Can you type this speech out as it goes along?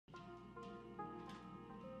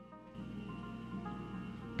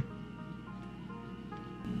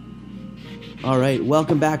Alright,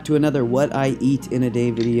 welcome back to another What I Eat in a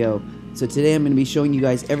Day video. So today I'm going to be showing you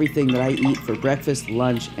guys everything that I eat for breakfast,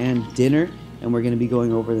 lunch, and dinner. And we're going to be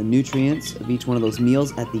going over the nutrients of each one of those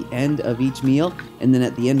meals at the end of each meal. And then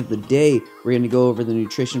at the end of the day, we're going to go over the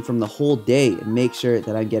nutrition from the whole day and make sure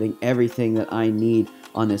that I'm getting everything that I need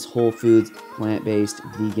on this whole foods, plant-based,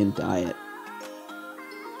 vegan diet.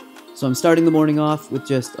 So I'm starting the morning off with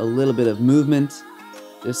just a little bit of movement,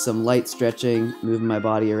 just some light stretching, moving my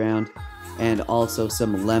body around, and also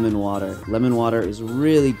some lemon water. Lemon water is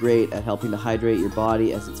really great at helping to hydrate your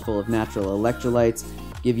body as it's full of natural electrolytes,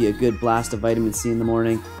 give you a good blast of vitamin C in the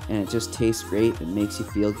morning, and it just tastes great and makes you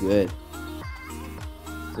feel good.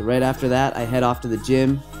 So right after that, I head off to the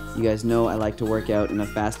gym. You guys know I like to work out in a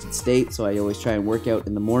fasted state, so I always try and work out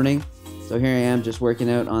in the morning. So here I am just working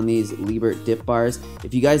out on these Liebert dip bars.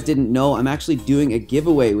 If you guys didn't know, I'm actually doing a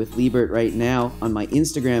giveaway with Liebert right now on my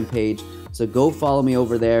Instagram page. So go follow me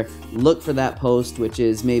over there, look for that post, which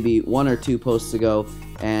is maybe 1 or 2 posts ago,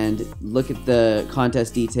 and look at the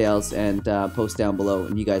contest details and post down below,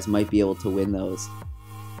 and you guys might be able to win those.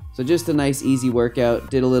 So just a nice easy workout,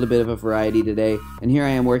 did a little bit of a variety today, and here I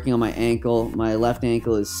am working on my ankle. My left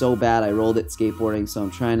ankle is so bad I rolled it skateboarding, so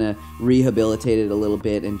I'm trying to rehabilitate it a little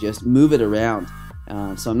bit and just move it around.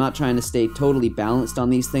 So I'm not trying to stay totally balanced on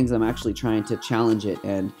these things, I'm actually trying to challenge it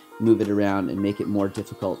and move it around and make it more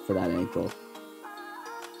difficult for that ankle.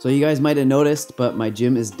 So you guys might have noticed, but my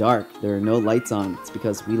gym is dark. There are no lights on. It's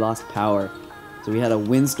because we lost power. So we had a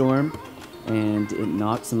windstorm and it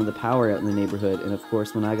knocked some of the power out in the neighborhood. And of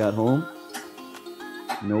course, when I got home,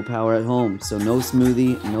 no power at home. So no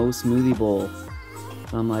smoothie bowl.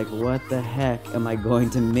 So I'm like, what the heck am I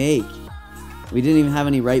going to make? We didn't even have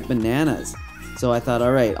any ripe bananas. So I thought,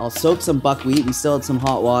 all right, I'll soak some buckwheat. We still had some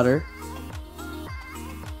hot water.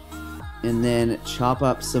 And then chop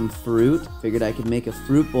up some fruit. Figured I could make a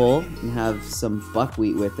fruit bowl and have some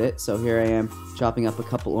buckwheat with it. So here I am chopping up a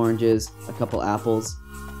couple oranges, a couple apples.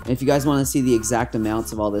 And if you guys want to see the exact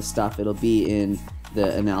amounts of all this stuff, it'll be in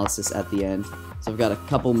the analysis at the end. So I've got a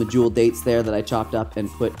couple medjool dates there that I chopped up and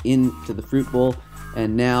put into the fruit bowl.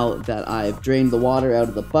 And now that I've drained the water out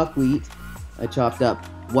of the buckwheat, I chopped up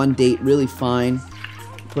 1 date really fine,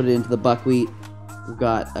 put it into the buckwheat. We've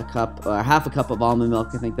got a cup, half a cup of almond milk,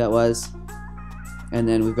 I think that was. And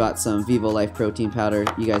then we've got some Vivo Life protein powder.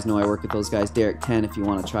 You guys know I work with those guys. Derek 10 if you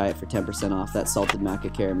want to try it for 10% off. That salted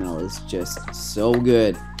maca caramel is just so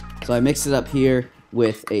good. So I mixed it up here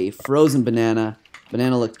with a frozen banana.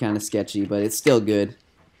 Banana looked kind of sketchy, but it's still good.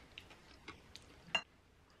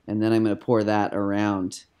 And then I'm going to pour that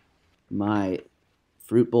around my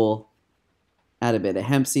fruit bowl. Add a bit of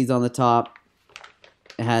hemp seeds on the top.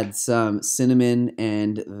 Had some cinnamon,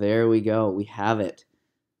 and there we go. We have it.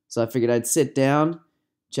 So I figured I'd sit down,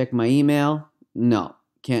 check my email. No,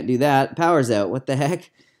 can't do that. Power's out. What the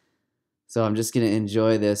heck? So I'm just going to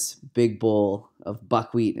enjoy this big bowl of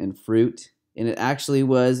buckwheat and fruit. And it actually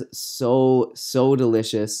was so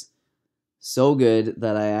delicious. So good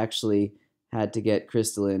that I actually had to get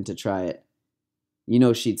Crystal in to try it. You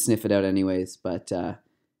know she'd sniff it out anyways, but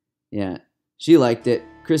yeah, she liked it.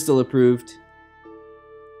 Crystal approved.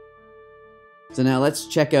 So now let's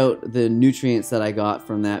check out the nutrients that I got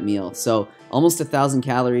from that meal. So almost 1,000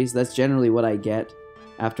 calories. That's generally what I get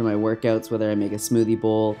after my workouts, whether I make a smoothie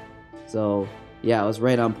bowl. So yeah, I was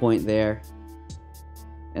right on point there.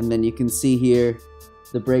 And then you can see here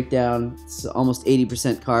the breakdown. It's almost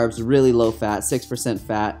 80% carbs, really low fat, 6%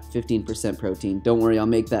 fat, 15% protein. Don't worry, I'll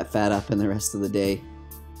make that fat up in the rest of the day.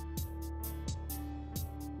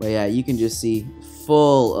 But yeah, you can just see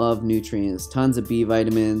full of nutrients, tons of B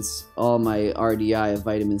vitamins, all my RDI of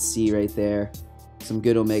vitamin C right there, some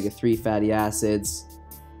good omega-3 fatty acids,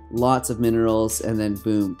 lots of minerals, and then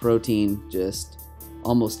boom, protein just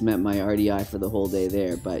almost met my RDI for the whole day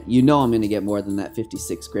there, but you know I'm going to get more than that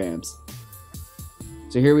 56 grams.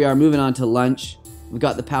 So here we are moving on to lunch. We've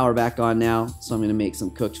got the power back on now, so I'm going to make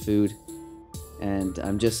some cooked food, and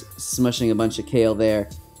I'm just smushing a bunch of kale there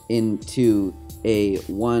into a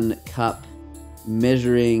 1 cup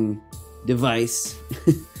measuring device.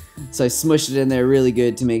 So I smushed it in there really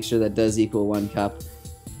good to make sure that does equal 1 cup.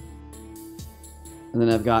 And then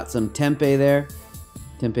I've got some tempeh there.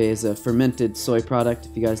 Tempeh is a fermented soy product,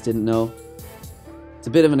 if you guys didn't know. It's a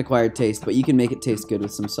bit of an acquired taste, but you can make it taste good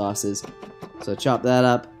with some sauces. So chop that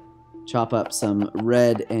up. Chop up some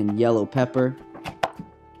red and yellow pepper.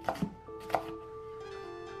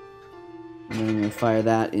 And then I'm going to fire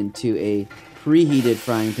that into a preheated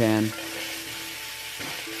frying pan.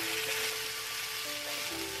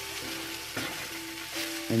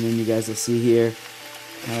 And then you guys will see here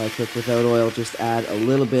how I cook without oil. Just add a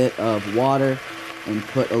little bit of water and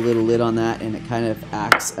put a little lid on that, and it kind of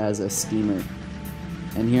acts as a steamer.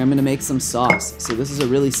 And here I'm going to make some sauce. So this is a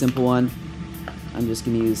really simple one. I'm just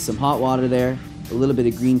going to use some hot water there, a little bit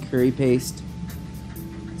of green curry paste,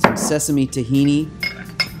 some sesame tahini.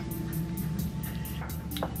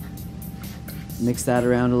 Mix that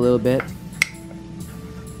around a little bit.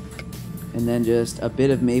 And then just a bit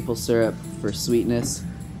of maple syrup for sweetness.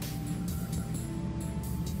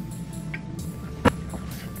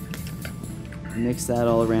 Mix that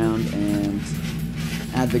all around and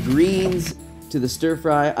add the greens to the stir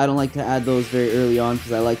fry. I don't like to add those very early on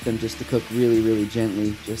because I like them just to cook really, really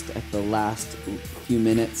gently, just at the last few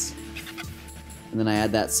minutes. And then I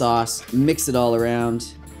add that sauce, mix it all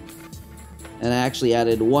around. And I actually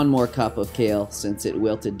added 1 more cup of kale since it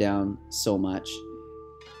wilted down so much.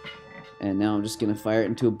 And now I'm just going to fire it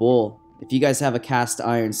into a bowl. If you guys have a cast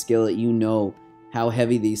iron skillet, you know how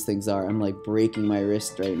heavy these things are. I'm like breaking my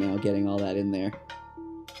wrist right now getting all that in there.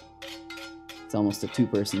 It's almost a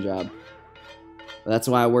 2-person job. But that's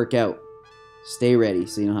why I work out. Stay ready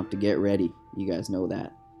so you don't have to get ready. You guys know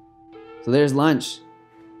that. So there's lunch.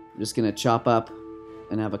 I'm just going to chop up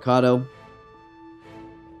an avocado.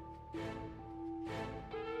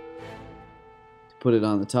 Put it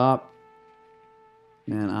on the top.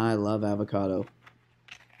 Man, I love avocado.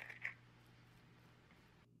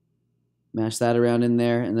 Mash that around in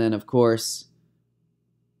there. And then, of course,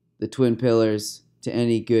 the twin pillars to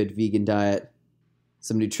any good vegan diet.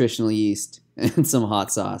 Some nutritional yeast and some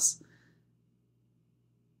hot sauce.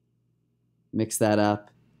 Mix that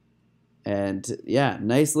up. And yeah,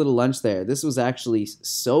 nice little lunch there. This was actually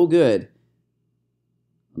so good.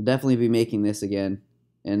 I'll definitely be making this again.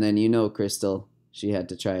 And then you know Crystal, she had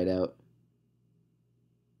to try it out.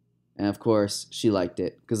 And of course, she liked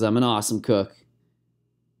it because I'm an awesome cook.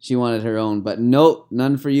 She wanted her own, but nope,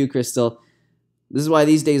 none for you, Crystal. This is why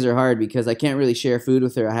these days are hard, because I can't really share food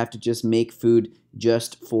with her. I have to just make food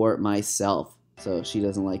just for myself. So she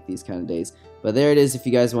doesn't like these kind of days. But there it is if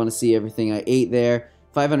you guys want to see everything I ate there.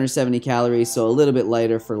 570 calories, so a little bit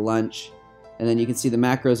lighter for lunch. And then you can see the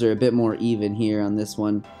macros are a bit more even here on this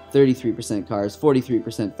one. 33% carbs,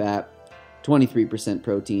 43% fat, 23%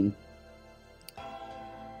 protein.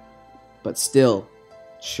 But still,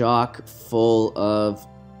 chock full of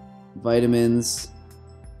vitamins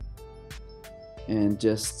and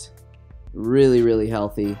just really, really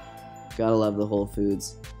healthy. Gotta love the whole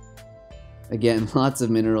foods. Again, lots of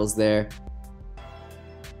minerals there.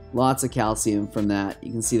 Lots of calcium from that.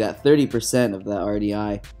 You can see that 30% of that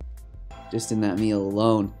RDI just in that meal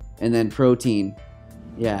alone. And then protein.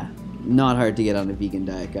 Yeah, not hard to get on a vegan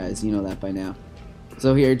diet, guys. You know that by now.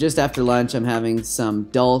 So here, just after lunch, I'm having some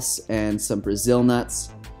dulse and some Brazil nuts.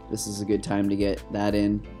 This is a good time to get that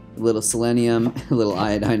in. A little selenium, a little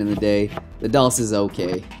iodine in the day. The dulse is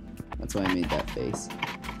okay. That's why I made that face.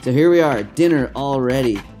 So here we are, dinner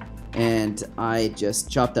already. And I just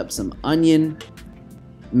chopped up some onion,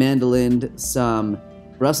 mandolined some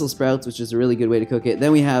Brussels sprouts, which is a really good way to cook it.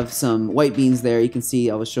 Then we have some white beans there. You can see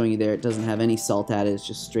I was showing you there. It doesn't have any salt added. It's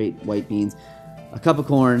just straight white beans. A cup of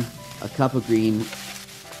corn, a cup of green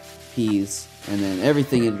peas, and then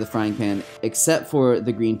everything into the frying pan except for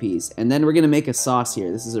the green peas. And then we're going to make a sauce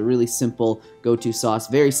here. This is a really simple go-to sauce,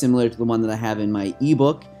 very similar to the one that I have in my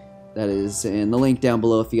ebook. That is in the link down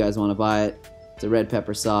below if you guys want to buy it. It's a red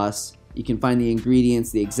pepper sauce. You can find the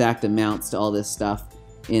ingredients, the exact amounts to all this stuff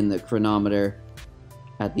in the chronometer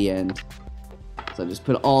at the end. So just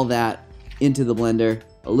put all that into the blender,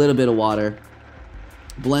 a little bit of water,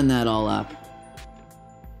 blend that all up,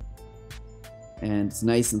 and it's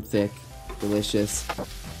nice and thick, delicious.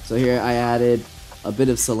 So here I added a bit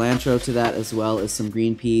of cilantro to that, as well as some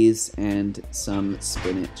green peas and some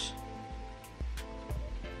spinach.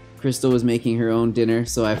 Crystal was making her own dinner,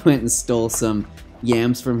 so I went and stole some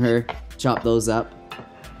yams from her, chopped those up,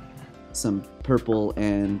 some purple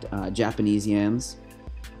and Japanese yams.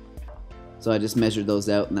 So I just measured those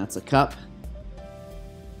out, and that's a cup.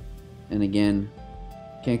 And again,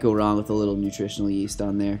 can't go wrong with a little nutritional yeast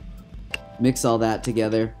on there. Mix all that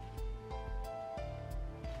together.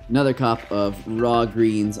 Another cup of raw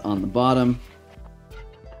greens on the bottom.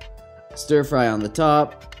 Stir fry on the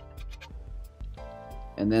top.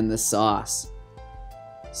 And then the sauce.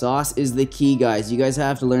 Sauce is the key, guys. You guys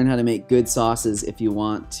have to learn how to make good sauces if you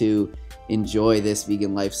want to enjoy this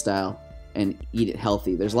vegan lifestyle and eat it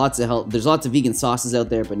healthy. There's lots of vegan sauces out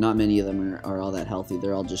there, but not many of them are all that healthy.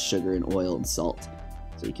 They're all just sugar and oil and salt.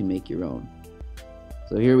 So you can make your own.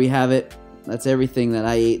 So here we have it. That's everything that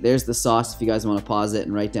I ate. There's the sauce if you guys want to pause it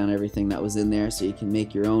and write down everything that was in there so you can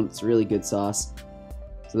make your own. It's a really good sauce.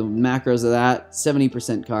 So the macros of that,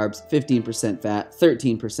 70% carbs, 15% fat,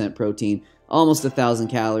 13% protein, almost 1,000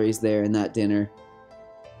 calories there in that dinner.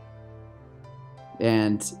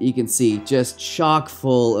 And you can see just chock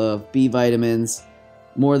full of B vitamins,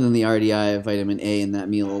 more than the RDI of vitamin A in that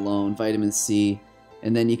meal alone, vitamin C.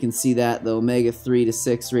 And then you can see that the omega-3 to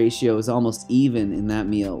 6 ratio is almost even in that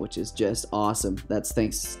meal, which is just awesome. That's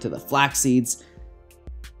thanks to the flax seeds.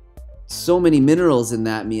 So many minerals in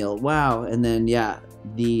that meal. Wow. And then, yeah,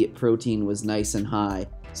 the protein was nice and high.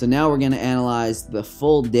 So now we're going to analyze the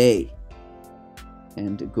full day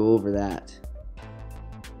and go over that.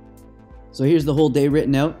 So here's the whole day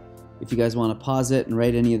written out. If you guys want to pause it and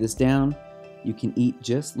write any of this down, you can eat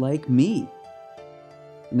just like me.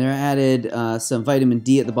 And there I added some vitamin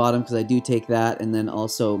D at the bottom because I do take that, and then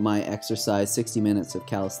also my exercise, 60 minutes of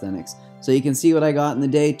calisthenics. So you can see what I got in the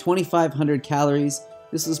day, 2,500 calories.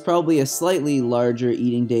 This is probably a slightly larger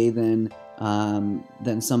eating day than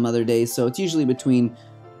some other days. So it's usually between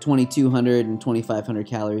 2,200 and 2,500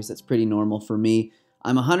 calories. That's pretty normal for me.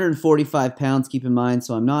 I'm 145 pounds, keep in mind,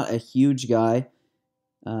 so I'm not a huge guy.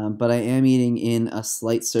 But I am eating in a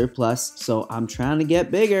slight surplus, so I'm trying to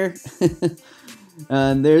get bigger.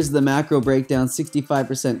 There's the macro breakdown,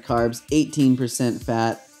 65% carbs, 18%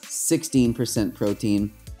 fat, 16%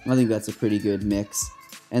 protein. I think that's a pretty good mix.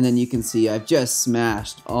 And then you can see I've just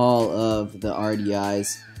smashed all of the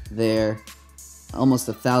RDIs there. Almost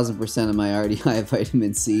 1,000% of my RDI of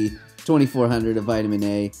vitamin C, 2,400 of vitamin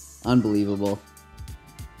A. Unbelievable.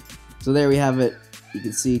 So there we have it. You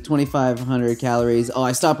can see 2,500 calories. Oh,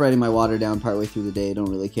 I stopped writing my water down partway through the day. I don't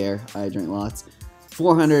really care. I drink lots.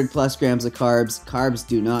 400 plus grams of carbs. Carbs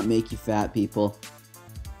do not make you fat, people.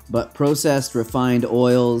 But processed, refined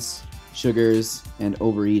oils, sugars, and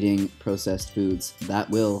overeating processed foods, that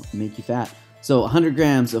will make you fat. So 100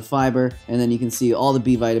 grams of fiber, and then you can see all the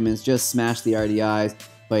B vitamins. Just smash the RDIs.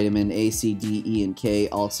 Vitamin A, C, D, E, and K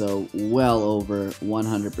also well over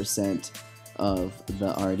 100% of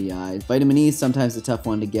the RDI. Vitamin E is sometimes a tough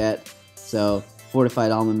one to get, so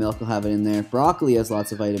fortified almond milk will have it in there. Broccoli has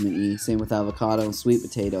lots of vitamin E, same with avocado and sweet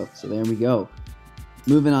potato. So there we go.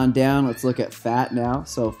 Moving on down, let's look at fat now.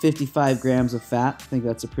 So 55 grams of fat, I think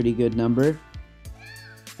that's a pretty good number.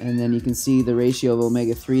 And then you can see the ratio of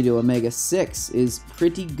omega-3 to omega-6 is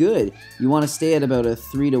pretty good. You want to stay at about a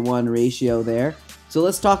 3-to-1 ratio there. So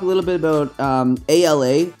let's talk a little bit about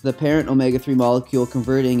ALA, the parent omega-3 molecule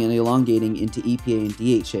converting and elongating into EPA and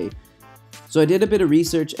DHA. So I did a bit of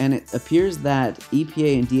research, and it appears that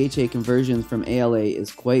EPA and DHA conversions from ALA is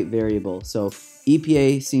quite variable. So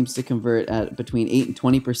EPA seems to convert at between 8 and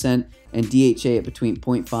 20%, and DHA at between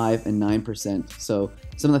 0.5 and 9%. So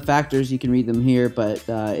some of the factors, you can read them here, but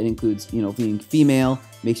it includes, being female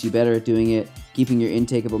makes you better at doing it, keeping your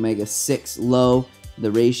intake of omega-6 low.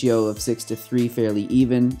 The ratio of 6 to 3 fairly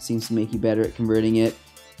even seems to make you better at converting it.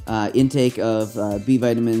 Intake of B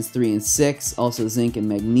vitamins 3 and 6, also zinc and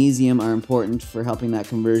magnesium are important for helping that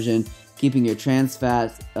conversion. Keeping your trans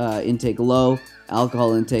fat intake low,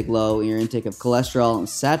 alcohol intake low, your intake of cholesterol and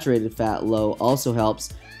saturated fat low also helps.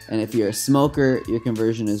 And if you're a smoker, your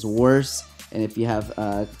conversion is worse. And if you have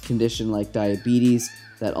a condition like diabetes,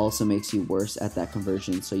 that also makes you worse at that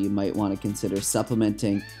conversion. So you might want to consider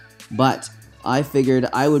supplementing. But I figured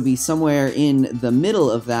I would be somewhere in the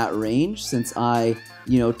middle of that range since I,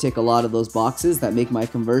 tick a lot of those boxes that make my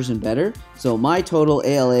conversion better. So my total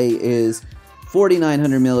ALA is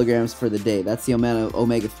 4,900 milligrams for the day. That's the amount of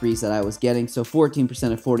omega-3s that I was getting. So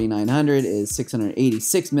 14% of 4,900 is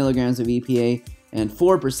 686 milligrams of EPA, and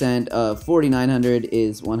 4% of 4,900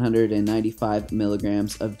 is 195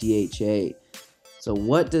 milligrams of DHA. So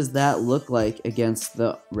what does that look like against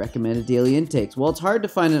the recommended daily intakes? Well, it's hard to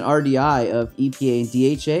find an RDI of EPA and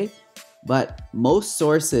DHA, but most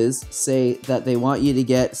sources say that they want you to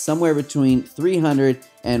get somewhere between 300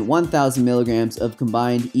 and 1,000 milligrams of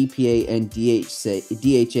combined EPA and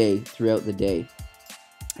DHA throughout the day.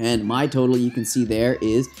 And my total, you can see there,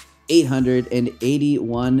 is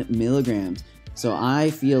 881 milligrams. So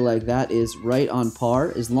I feel like that is right on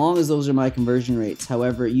par as long as those are my conversion rates.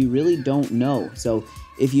 However, you really don't know. So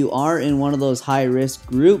if you are in one of those high-risk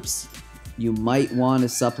groups, you might want to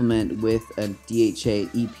supplement with a DHA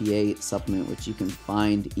EPA supplement, which you can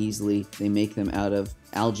find easily. They make them out of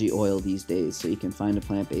algae oil these days, so you can find a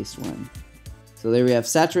plant-based one. So there we have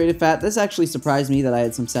saturated fat. This actually surprised me that I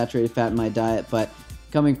had some saturated fat in my diet, but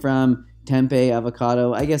coming from tempeh,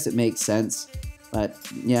 avocado, I guess it makes sense. But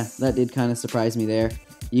yeah, that did kind of surprise me there.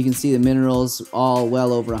 You can see the minerals all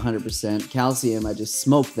well over 100%. Calcium, I just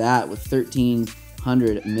smoked that with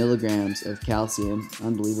 1,300 milligrams of calcium.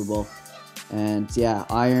 Unbelievable. And yeah,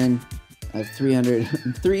 iron, I have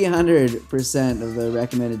 300% of the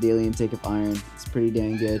recommended daily intake of iron. It's pretty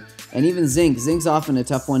dang good. And even zinc. Zinc's often a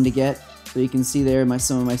tough one to get. So you can see there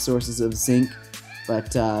some of my sources of zinc.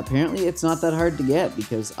 But apparently it's not that hard to get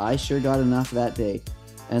because I sure got enough that day.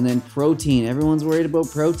 And then protein. Everyone's worried about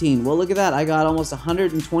protein. Well, look at that. I got almost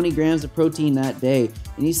 120 grams of protein that day.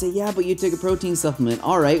 And you say, yeah, but you took a protein supplement.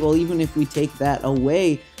 All right, well, even if we take that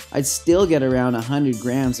away, I'd still get around 100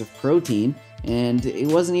 grams of protein. And it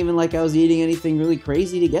wasn't even like I was eating anything really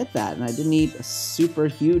crazy to get that. And I didn't eat a super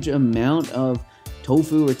huge amount of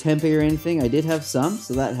tofu or tempeh or anything. I did have some,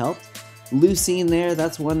 so that helped. Leucine there,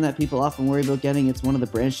 that's one that people often worry about getting. It's one of the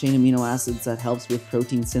branched chain amino acids that helps with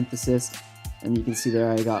protein synthesis. And you can see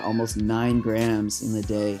there I got almost 9 grams in the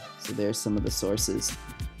day. So there's some of the sources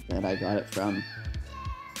that I got it from.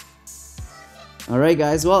 Alright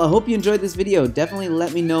guys, well I hope you enjoyed this video. Definitely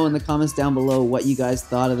let me know in the comments down below what you guys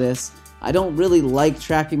thought of this. I don't really like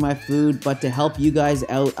tracking my food, but to help you guys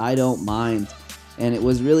out, I don't mind. And it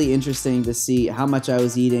was really interesting to see how much I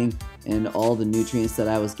was eating and all the nutrients that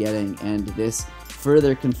I was getting. And this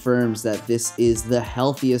further confirms that this is the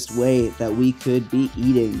healthiest way that we could be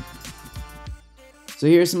eating. So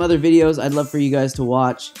here's some other videos I'd love for you guys to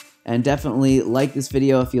watch, and definitely like this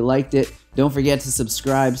video if you liked it. Don't forget to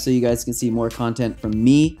subscribe so you guys can see more content from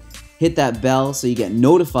me. Hit that bell so you get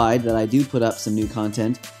notified that I do put up some new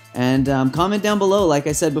content. And comment down below. Like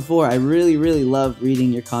I said before, I really love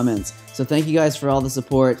reading your comments. So thank you guys for all the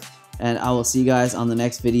support, and I will see you guys on the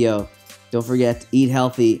next video. Don't forget to eat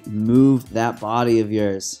healthy, move that body of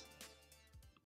yours.